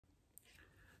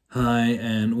Hi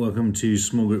and welcome to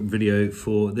small group video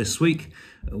for this week.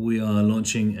 We are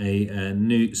launching a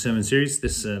new sermon series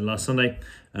this last Sunday,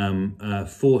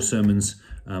 4 sermons,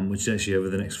 which is actually over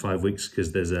the next 5 weeks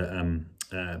because there's a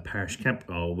parish camp.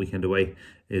 Our weekend away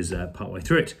is partway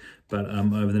through it, but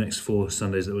over the next 4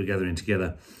 Sundays that we're gathering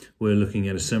together, we're looking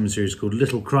at a sermon series called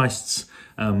Little Christs,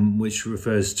 which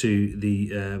refers to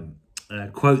the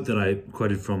quote that I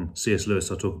quoted from C.S. Lewis.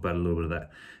 I'll talk about a little bit of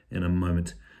that in a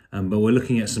moment. But we're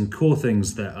looking at some core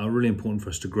things that are really important for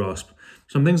us to grasp.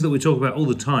 Some things that we talk about all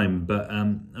the time, but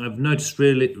I've noticed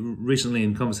really recently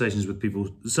in conversations with people,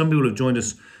 some people have joined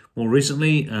us more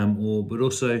recently, but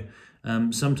also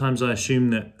sometimes I assume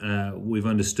that we've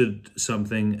understood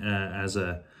something as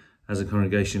a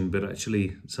congregation, but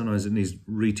actually sometimes it needs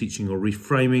reteaching or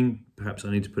reframing. Perhaps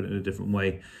I need to put it in a different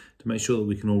way to make sure that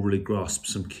we can all really grasp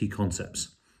some key concepts.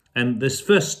 And this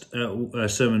first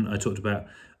sermon I talked about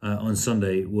on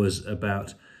Sunday was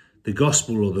about the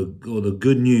gospel or the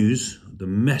good news, the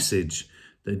message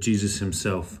that Jesus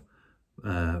himself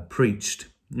preached.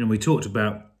 And we talked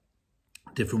about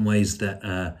different ways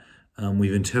that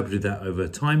we've interpreted that over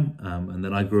time, and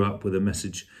that I grew up with a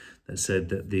message that said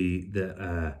that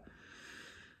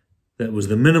that was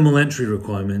the minimal entry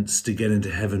requirements to get into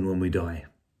heaven when we die.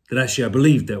 That actually I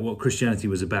believed that what Christianity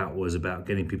was about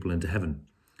getting people into heaven.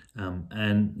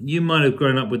 And you might have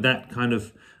grown up with that kind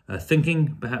of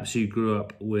thinking. Perhaps you grew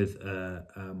up with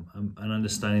an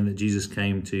understanding that Jesus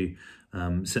came to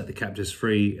set the captives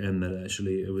free, and that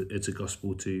actually it's a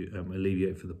gospel to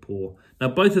alleviate for the poor. Now,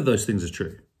 both of those things are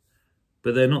true,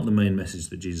 but they're not the main message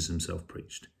that Jesus himself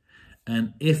preached.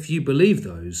 And if you believe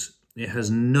those, it has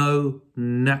no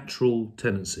natural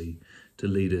tendency to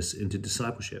lead us into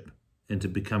discipleship, into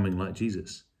becoming like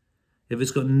Jesus. If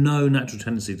it's got no natural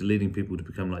tendency to leading people to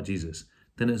become like Jesus,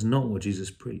 then it's not what Jesus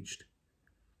preached.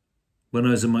 When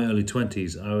I was in my early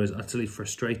 20s, I was utterly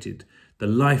frustrated. The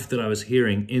life that I was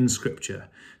hearing in Scripture,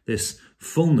 this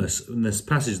fullness, in this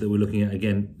passage that we're looking at,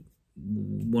 again,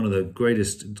 one of the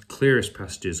greatest, clearest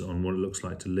passages on what it looks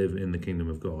like to live in the kingdom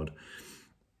of God,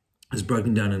 is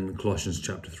broken down in Colossians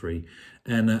chapter 3.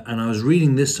 And I was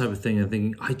reading this type of thing and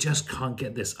thinking, I just can't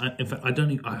get this. In fact,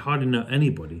 I hardly know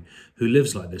anybody who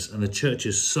lives like this. And the church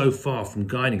is so far from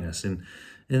guiding us in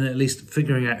at least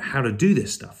figuring out how to do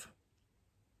this stuff,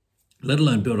 let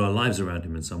alone build our lives around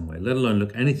him in some way, let alone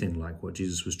look anything like what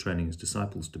Jesus was training his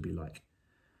disciples to be like.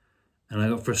 And I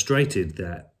got frustrated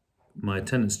that my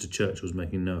attendance to church was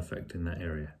making no effect in that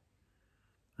area.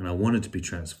 And I wanted to be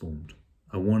transformed.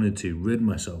 I wanted to rid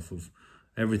myself of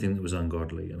everything that was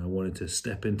ungodly, and I wanted to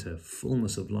step into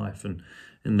fullness of life. And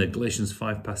in the Galatians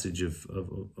 5 passage of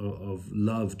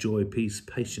love, joy, peace,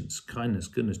 patience, kindness,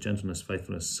 goodness, gentleness,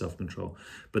 faithfulness, self-control.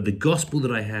 But the gospel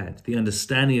that I had, the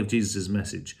understanding of Jesus'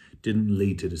 message, didn't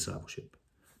lead to discipleship.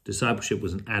 Discipleship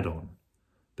was an add-on.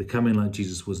 Becoming like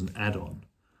Jesus was an add-on,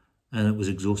 and it was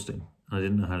exhausting. I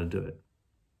didn't know how to do it.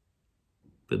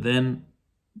 But then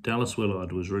Dallas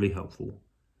Willard was really helpful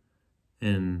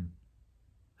in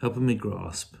helping me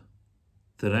grasp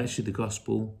that actually the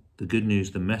gospel, the good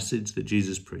news, the message that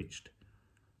Jesus preached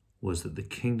was that the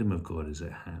kingdom of God is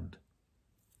at hand.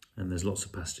 And there's lots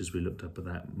of passages we looked up at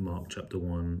that. Mark chapter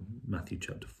 1, Matthew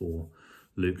chapter 4,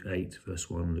 Luke 8 verse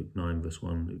 1, Luke 9 verse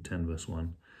 1, Luke 10 verse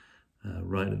 1.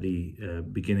 Right at the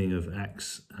beginning of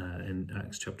Acts, in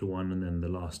Acts chapter 1, and then the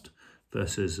last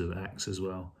verses of Acts as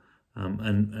well.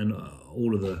 And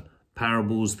all of the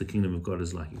parables, the kingdom of God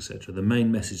is like, etc. The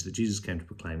main message that Jesus came to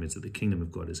proclaim is that the kingdom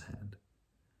of God is at hand.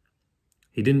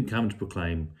 He didn't come to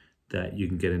proclaim that you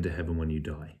can get into heaven when you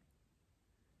die.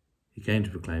 He came to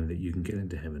proclaim that you can get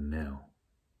into heaven now.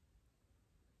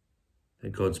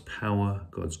 That God's power,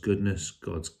 God's goodness,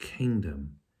 God's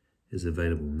kingdom is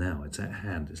available now. It's at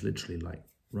hand. It's literally like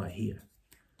right here,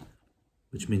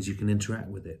 which means you can interact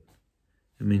with it.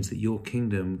 It means that your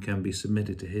kingdom can be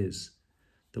submitted to his.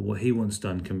 That what he wants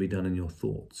done can be done in your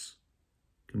thoughts,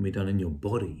 can be done in your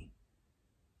body,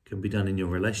 can be done in your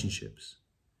relationships,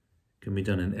 can be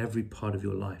done in every part of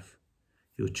your life.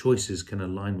 Your choices can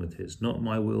align with his. Not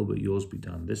my will, but yours be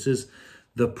done. This is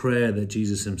the prayer that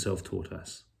Jesus himself taught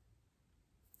us.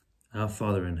 Our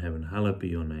Father in heaven, hallowed be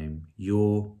your name.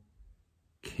 Your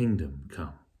kingdom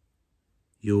come.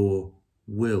 Your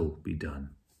will be done.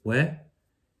 Where?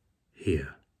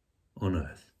 Here on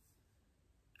earth,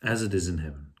 as it is in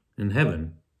heaven. In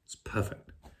heaven, it's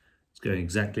perfect. It's going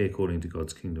exactly according to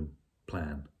God's kingdom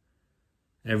plan.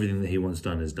 Everything that he wants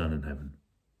done is done in heaven.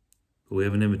 But we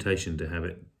have an invitation to have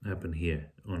it happen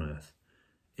here on earth,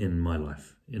 in my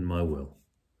life, in my will,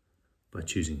 by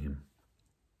choosing him.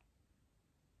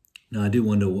 Now, I do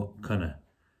wonder what kind of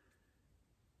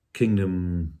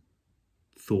kingdom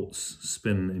thoughts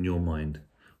spin in your mind,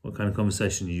 what kind of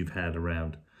conversation you've had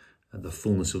around the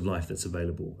fullness of life that's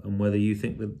available, and whether you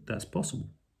think that that's possible.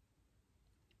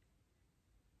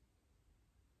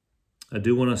 I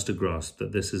do want us to grasp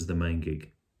that this is the main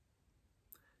gig.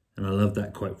 And I love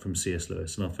that quote from C.S.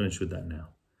 Lewis, and I'll finish with that now.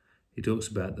 He talks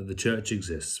about that the church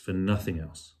exists for nothing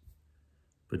else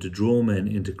but to draw men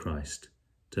into Christ,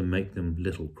 to make them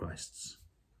little Christs.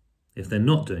 If they're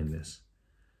not doing this,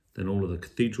 then all of the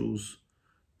cathedrals,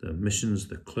 the missions,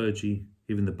 the clergy,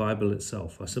 even the Bible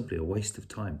itself are simply a waste of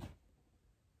time.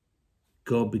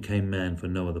 God became man for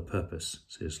no other purpose,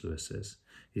 C.S. Lewis says.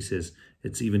 He says,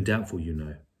 it's even doubtful,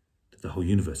 that the whole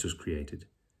universe was created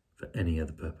for any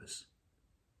other purpose.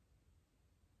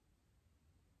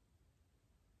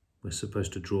 We're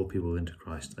supposed to draw people into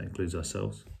Christ. That includes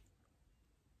ourselves.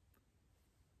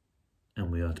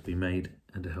 And we are to be made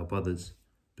and to help others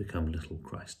become little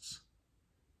Christs,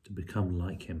 to become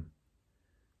like him.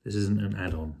 This isn't an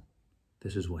add-on.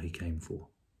 This is what he came for.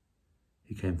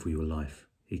 He came for your life.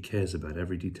 He cares about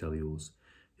every detail of yours.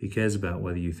 He cares about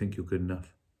whether you think you're good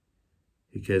enough.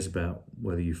 He cares about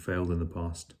whether you failed in the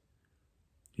past.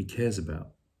 He cares about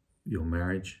your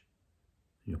marriage,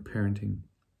 your parenting.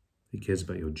 He cares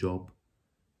about your job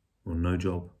or no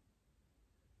job.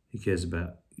 He cares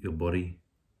about your body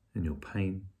and your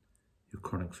pain, your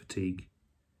chronic fatigue.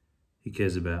 He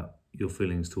cares about your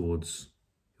feelings towards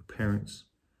your parents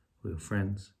or your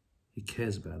friends. He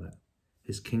cares about that.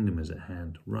 His kingdom is at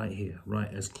hand, right here,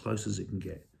 right as close as it can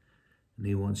get. And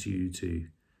he wants you to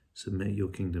submit your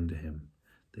kingdom to him,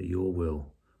 that your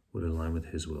will would align with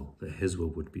his will, that his will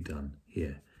would be done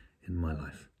here in my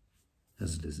life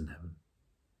as it is in heaven.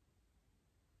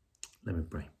 Let me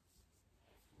pray.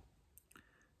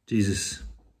 Jesus,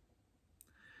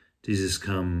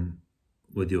 come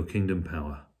with your kingdom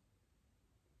power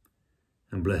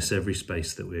and bless every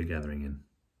space that we're gathering in,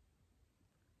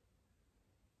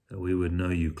 that we would know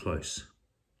you close,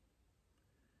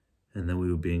 and that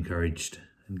we would be encouraged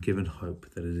and given hope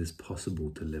that it is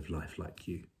possible to live life like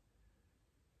you.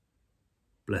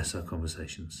 Bless our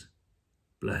conversations.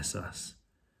 Bless us,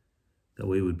 that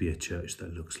we would be a church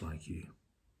that looks like you.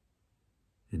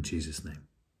 In Jesus' name,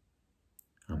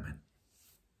 amen.